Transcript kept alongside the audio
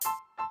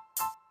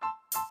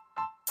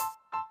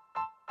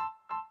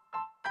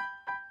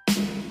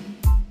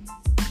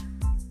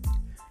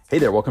Hey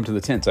there, welcome to The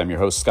Tint. I'm your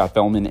host, Scott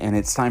Bellman, and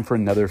it's time for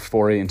another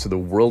foray into the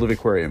world of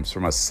aquariums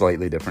from a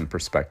slightly different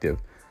perspective.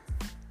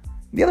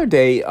 The other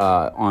day,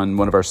 on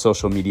one of our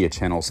social media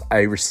channels,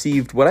 I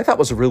received what I thought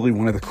was really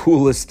one of the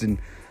coolest and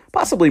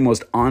possibly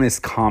most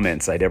honest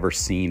comments I'd ever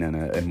seen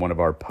in one of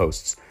our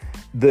posts.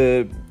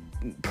 The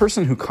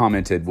person who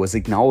commented was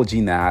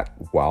acknowledging that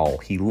while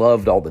he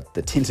loved all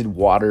the tinted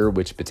water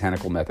which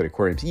botanical method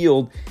aquariums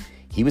yield,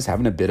 he was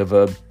having a bit of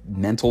a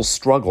mental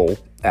struggle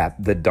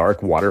at the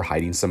dark water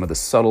hiding some of the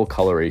subtle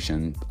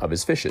coloration of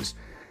his fishes.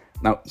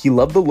 Now, he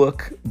loved the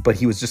look, but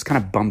he was just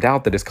kind of bummed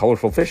out that his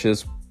colorful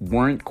fishes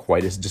weren't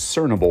quite as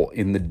discernible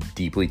in the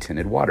deeply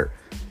tinted water.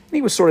 And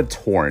he was sort of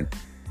torn,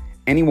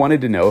 and he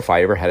wanted to know if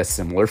I ever had a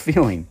similar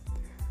feeling.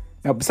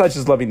 Now, besides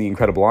just loving the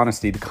incredible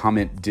honesty, the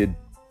comment did,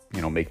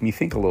 make me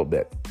think a little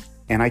bit.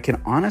 And I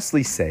can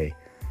honestly say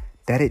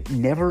that it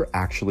never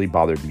actually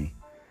bothered me.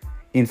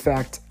 In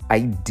fact, I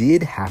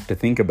did have to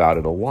think about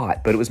it a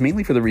lot, but it was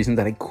mainly for the reason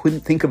that I couldn't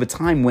think of a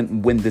time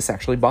when this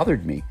actually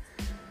bothered me.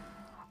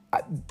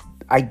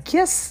 I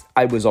guess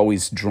I was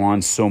always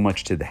drawn so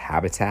much to the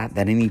habitat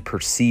that any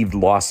perceived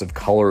loss of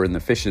color in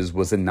the fishes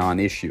was a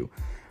non-issue.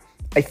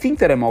 I think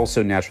that I'm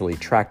also naturally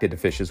attracted to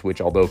fishes,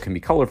 which, although can be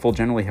colorful,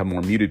 generally have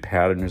more muted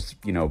patterns,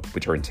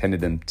 which are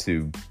intended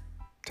to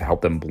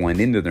help them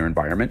blend into their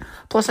environment.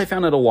 Plus, I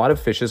found that a lot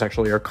of fishes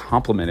actually are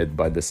complemented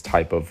by this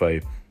type of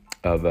a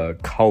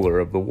color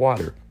of the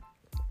water.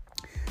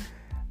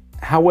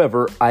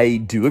 However, I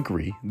do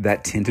agree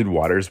that tinted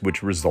waters,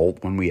 which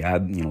result when we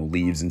add,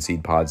 leaves and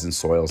seed pods and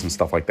soils and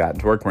stuff like that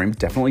into our aquarium,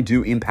 definitely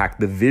do impact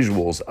the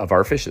visuals of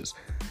our fishes.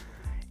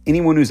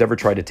 Anyone who's ever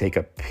tried to take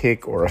a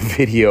pic or a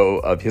video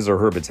of his or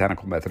her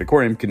botanical method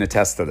aquarium can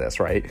attest to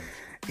this, right?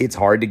 It's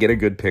hard to get a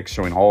good pic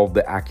showing all of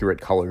the accurate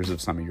colors of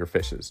some of your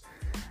fishes.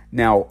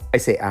 Now, I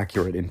say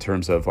accurate in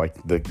terms of like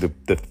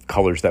the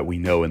colors that we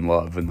know and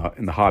love in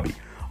the hobby.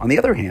 On the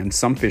other hand,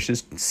 some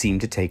fishes seem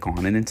to take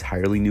on an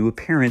entirely new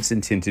appearance in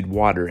tinted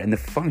water, and the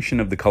function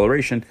of the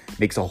coloration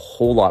makes a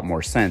whole lot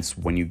more sense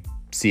when you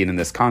see it in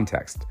this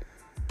context.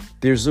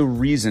 There's a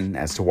reason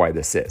as to why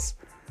this is.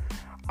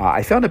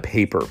 I found a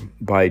paper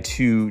by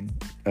two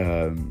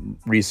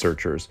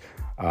researchers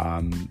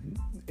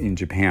in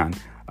Japan,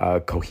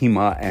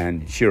 Kohima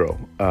and Shiro,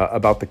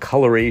 about the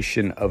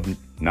coloration of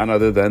none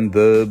other than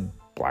the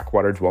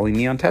blackwater-dwelling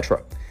neon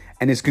tetra.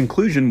 And his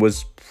conclusion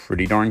was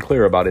pretty darn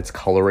clear about its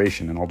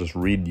coloration, and I'll just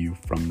read you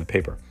from the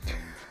paper.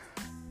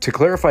 To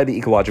clarify the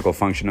ecological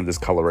function of this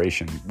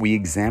coloration, we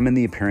examined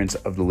the appearance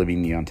of the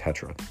living neon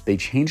tetra. They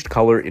changed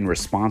color in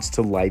response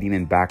to lighting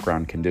and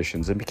background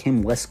conditions and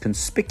became less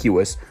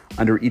conspicuous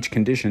under each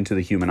condition to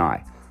the human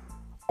eye.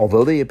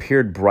 Although they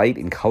appeared bright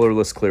in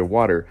colorless clear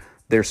water,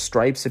 their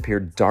stripes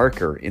appeared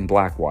darker in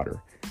black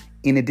water.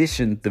 In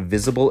addition, the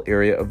visible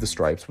area of the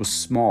stripes was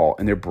small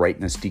and their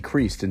brightness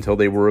decreased until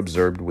they were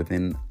observed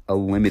within a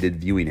limited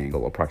viewing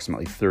angle,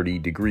 approximately 30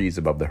 degrees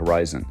above the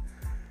horizon.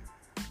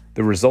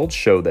 The results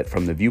show that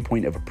from the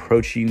viewpoint of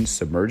approaching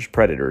submerged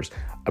predators,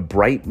 a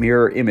bright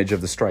mirror image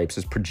of the stripes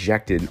is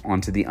projected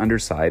onto the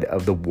underside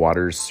of the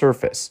water's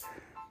surface,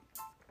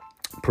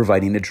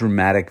 providing a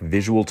dramatic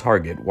visual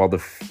target while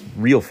the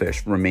real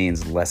fish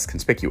remains less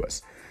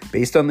conspicuous.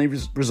 Based on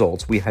these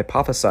results, we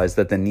hypothesized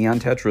that the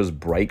neon tetra's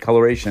bright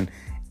coloration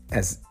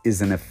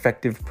is an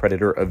effective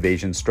predator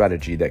evasion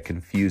strategy that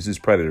confuses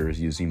predators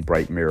using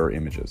bright mirror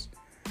images.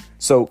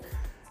 So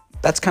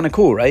that's kind of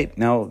cool, right?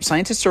 Now,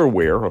 scientists are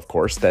aware, of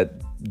course, that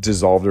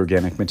dissolved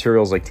organic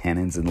materials like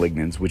tannins and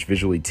lignins, which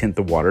visually tint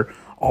the water,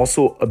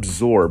 also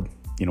absorb,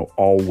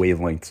 all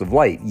wavelengths of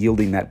light,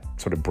 yielding that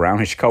sort of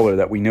brownish color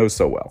that we know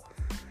so well.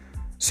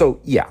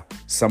 So yeah,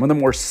 some of the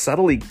more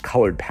subtly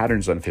colored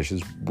patterns on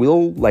fishes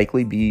will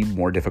likely be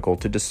more difficult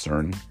to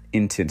discern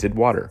in tinted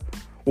water.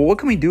 Well, what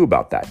can we do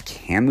about that?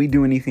 Can we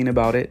do anything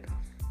about it?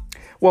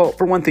 Well,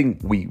 for one thing,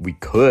 we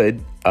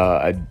could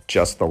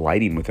adjust the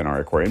lighting within our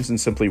aquariums and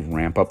simply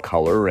ramp up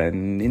color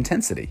and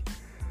intensity.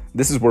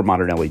 This is where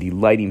modern LED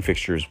lighting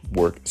fixtures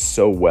work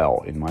so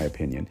well, in my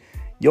opinion.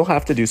 You'll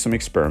have to do some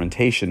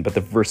experimentation, but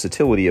the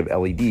versatility of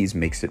LEDs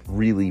makes it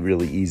really,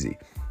 really easy.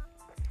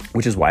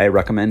 Which is why I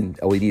recommend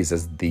LEDs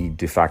as the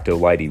de facto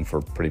lighting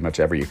for pretty much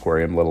every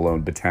aquarium, let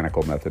alone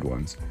botanical method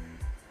ones.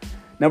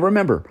 Now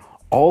remember,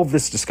 all of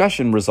this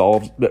discussion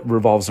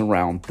revolves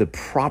around the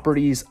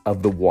properties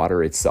of the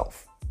water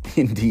itself.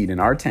 Indeed, in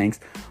our tanks,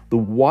 the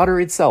water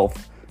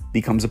itself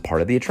becomes a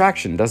part of the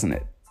attraction, doesn't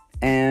it?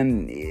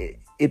 And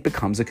it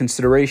becomes a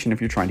consideration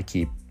if you're trying to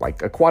keep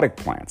like aquatic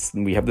plants.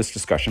 And we have this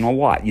discussion a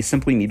lot. You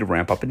simply need to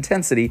ramp up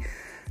intensity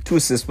to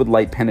assist with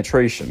light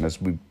penetration,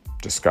 as we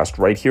discussed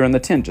right here in the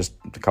tint just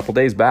a couple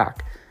days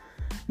back.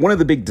 One of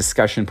the big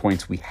discussion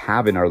points we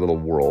have in our little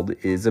world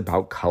is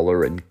about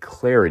color and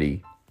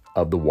clarity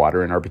of the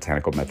water in our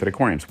botanical method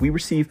aquariums. We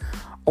receive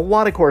a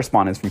lot of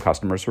correspondence from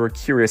customers who are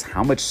curious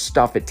how much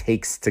stuff it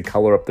takes to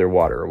color up their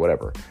water or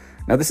whatever.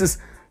 Now, this is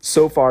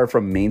so far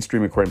from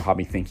mainstream aquarium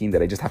hobby thinking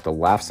that I just have to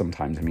laugh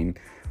sometimes. I mean,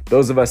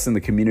 Those of us in the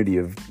community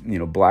of,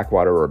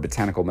 Blackwater or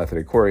botanical method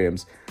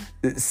aquariums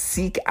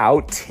seek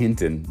out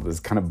tintin, this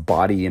kind of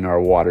body in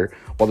our water,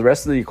 while the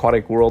rest of the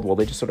aquatic world, well,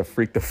 they just sort of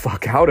freak the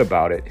fuck out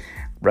about it,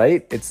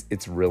 right?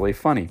 It's really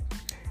funny.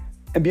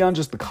 And beyond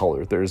just the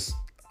color, there's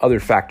other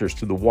factors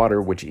to the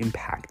water which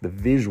impact the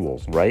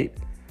visuals, right?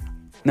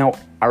 Now,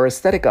 our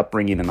aesthetic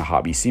upbringing in the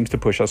hobby seems to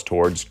push us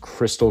towards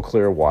crystal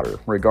clear water,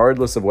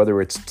 regardless of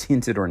whether it's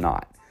tinted or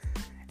not.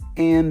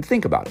 And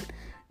think about it.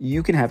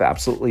 You can have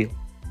absolutely,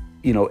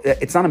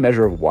 it's not a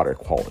measure of water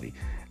quality.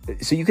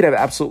 So you could have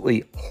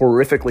absolutely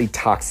horrifically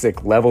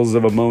toxic levels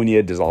of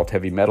ammonia, dissolved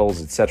heavy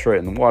metals, etc.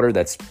 in the water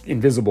that's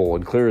invisible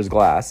and clear as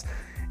glass,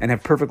 and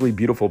have perfectly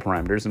beautiful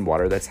parameters in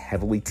water that's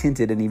heavily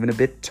tinted and even a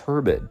bit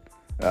turbid.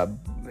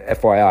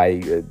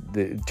 FYI,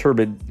 the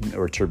turbid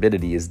or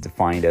turbidity is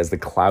defined as the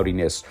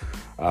cloudiness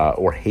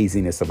or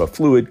haziness of a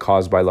fluid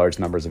caused by large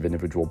numbers of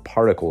individual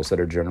particles that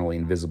are generally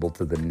invisible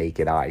to the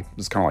naked eye.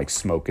 It's kind of like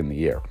smoke in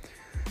the air.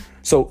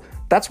 So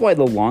that's why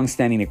the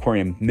long-standing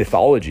aquarium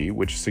mythology,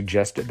 which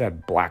suggested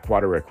that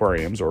Blackwater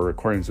aquariums or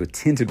aquariums with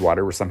tinted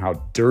water were somehow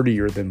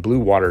dirtier than blue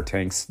water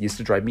tanks, used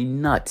to drive me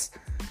nuts.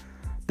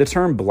 The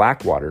term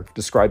Blackwater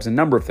describes a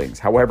number of things.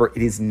 However,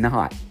 it is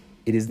not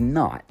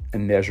a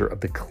measure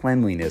of the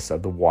cleanliness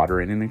of the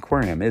water in an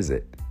aquarium, is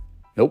it?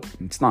 Nope,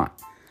 it's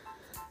not.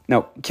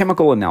 Now,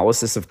 chemical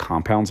analysis of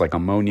compounds like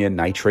ammonia,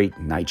 nitrate,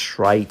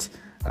 nitrite,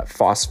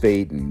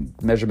 phosphate, and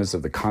measurements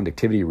of the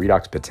conductivity,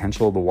 redox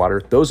potential of the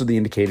water, those are the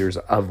indicators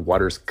of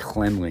water's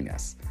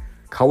cleanliness.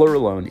 Color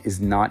alone is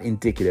not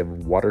indicative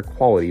of water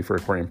quality for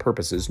aquarium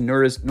purposes,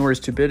 nor is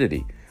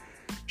turbidity.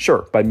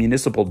 Sure, by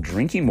municipal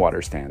drinking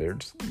water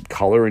standards,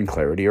 color and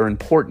clarity are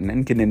important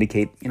and can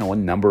indicate, a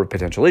number of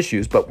potential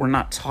issues, but we're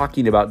not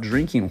talking about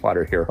drinking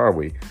water here, are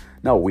we?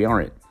 No, we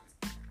aren't.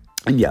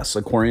 And yes,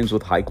 aquariums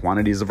with high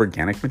quantities of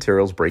organic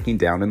materials breaking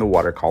down in the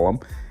water column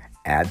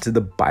add to the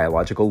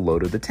biological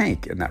load of the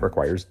tank, and that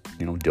requires,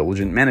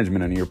 diligent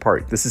management on your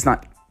part. This is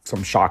not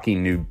some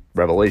shocking new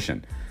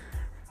revelation.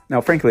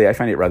 Now, frankly, I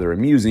find it rather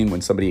amusing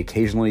when somebody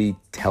occasionally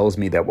tells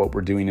me that what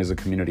we're doing as a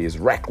community is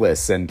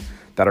reckless and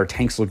that our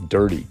tanks look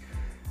dirty,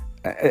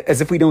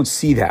 as if we don't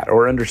see that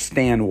or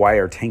understand why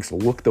our tanks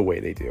look the way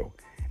they do.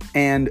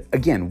 And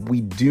again,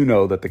 we do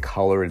know that the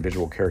color and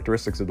visual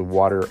characteristics of the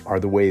water are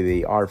the way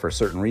they are for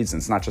certain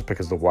reasons, not just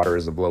because the water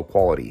is of low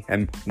quality.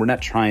 And we're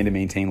not trying to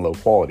maintain low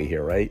quality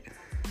here, right?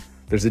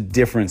 There's a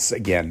difference,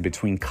 again,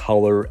 between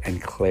color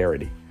and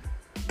clarity.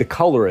 The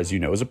color, as you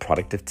know, is a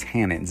product of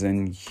tannins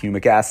and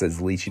humic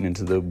acids leaching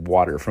into the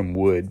water from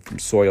wood, from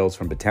soils,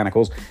 from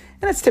botanicals,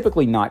 and it's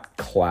typically not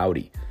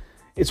cloudy.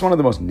 It's one of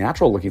the most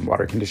natural-looking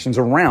water conditions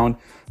around,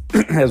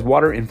 as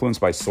water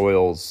influenced by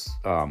soils,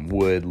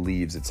 wood,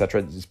 leaves,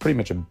 etc. is pretty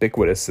much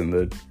ubiquitous in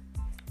the,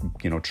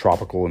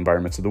 tropical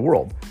environments of the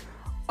world.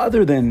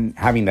 Other than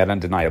having that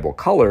undeniable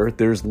color,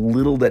 there's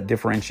little that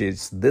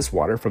differentiates this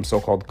water from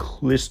so-called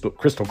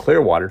crystal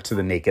clear water to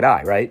the naked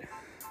eye, right?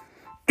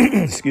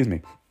 Excuse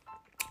me.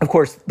 Of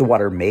course, the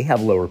water may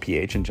have lower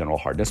pH and general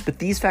hardness, but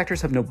these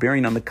factors have no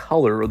bearing on the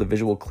color or the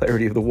visual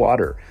clarity of the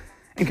water.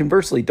 And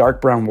conversely,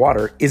 dark brown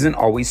water isn't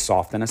always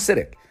soft and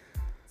acidic.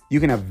 You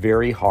can have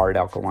very hard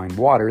alkaline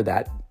water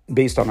that,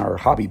 based on our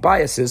hobby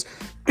biases,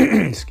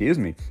 excuse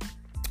me,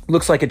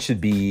 looks like it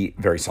should be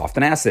very soft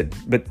and acid,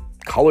 but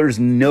color's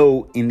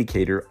no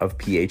indicator of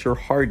pH or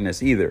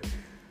hardness either.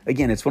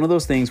 Again, it's one of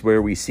those things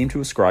where we seem to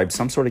ascribe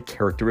some sort of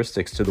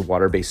characteristics to the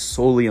water based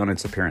solely on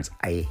its appearance.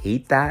 I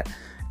hate that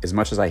as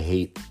much as I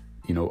hate,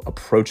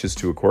 approaches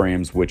to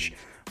aquariums which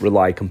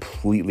rely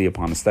completely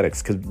upon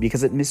aesthetics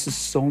because it misses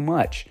so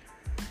much.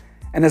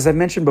 And as I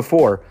mentioned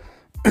before,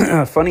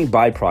 a funny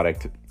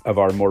byproduct of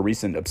our more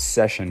recent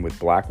obsession with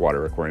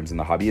Blackwater aquariums in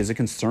the hobby is a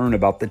concern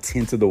about the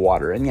tint of the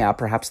water and,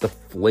 perhaps the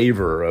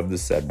flavor of the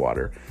said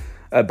water,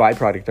 a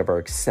byproduct of our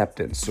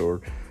acceptance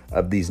or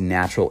of these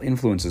natural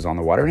influences on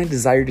the water and a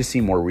desire to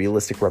see more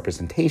realistic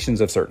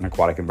representations of certain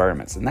aquatic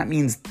environments. And that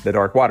means the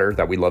dark water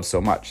that we love so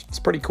much. It's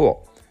pretty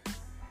cool.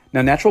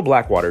 Now, natural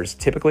blackwaters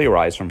typically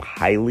arise from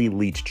highly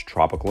leached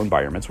tropical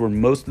environments where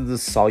most of the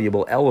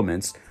soluble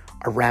elements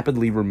are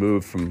rapidly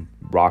removed from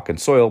rock and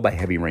soil by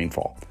heavy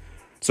rainfall.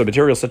 So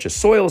materials such as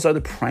soils are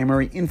the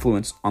primary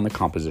influence on the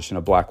composition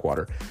of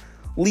Blackwater.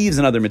 Leaves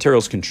and other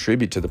materials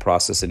contribute to the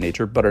process in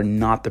nature, but are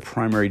not the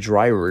primary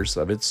drivers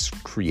of its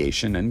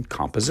creation and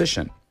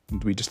composition.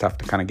 We just have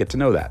to kind of get to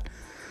know that.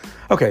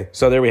 Okay,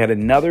 so there we had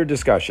another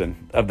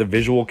discussion of the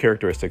visual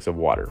characteristics of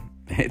water.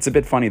 It's a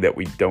bit funny that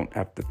we don't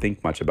have to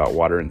think much about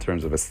water in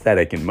terms of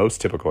aesthetic in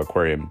most typical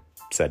aquarium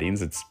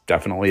settings. It's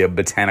definitely a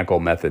botanical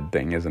method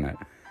thing, isn't it?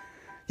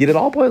 Yet it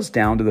all boils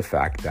down to the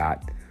fact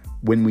that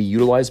when we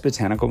utilize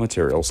botanical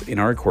materials in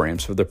our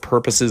aquariums for the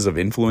purposes of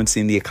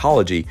influencing the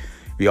ecology,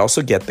 we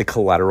also get the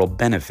collateral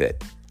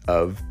benefit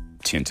of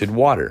tinted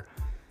water.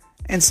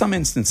 In some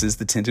instances,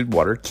 the tinted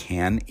water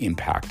can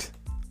impact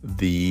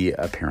the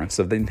appearance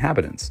of the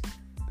inhabitants.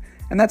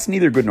 And that's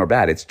neither good nor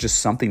bad. It's just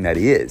something that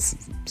is,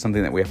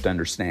 something that we have to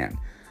understand.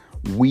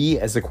 We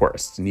as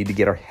aquarists need to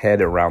get our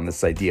head around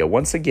this idea,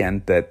 once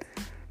again, that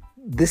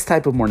This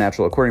type of more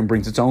natural aquarium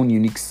brings its own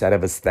unique set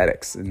of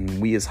aesthetics,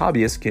 and we as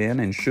hobbyists can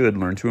and should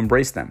learn to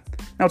embrace them.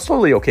 Now, it's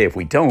totally okay if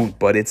we don't,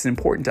 but it's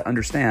important to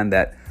understand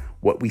that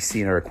what we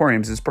see in our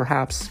aquariums is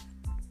perhaps,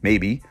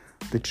 maybe,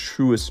 the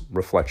truest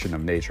reflection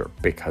of nature,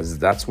 because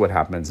that's what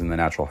happens in the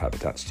natural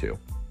habitats too.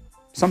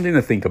 Something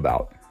to think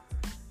about.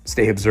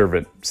 Stay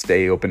observant,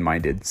 stay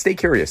open-minded, stay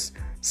curious,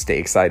 stay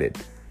excited,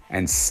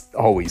 and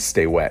always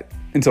stay wet.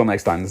 Until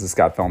next time, this is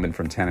Scott Fellman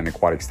from Tannin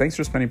Aquatics. Thanks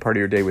for spending part of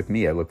your day with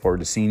me. I look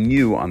forward to seeing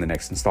you on the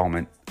next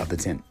installment of The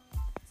Tint.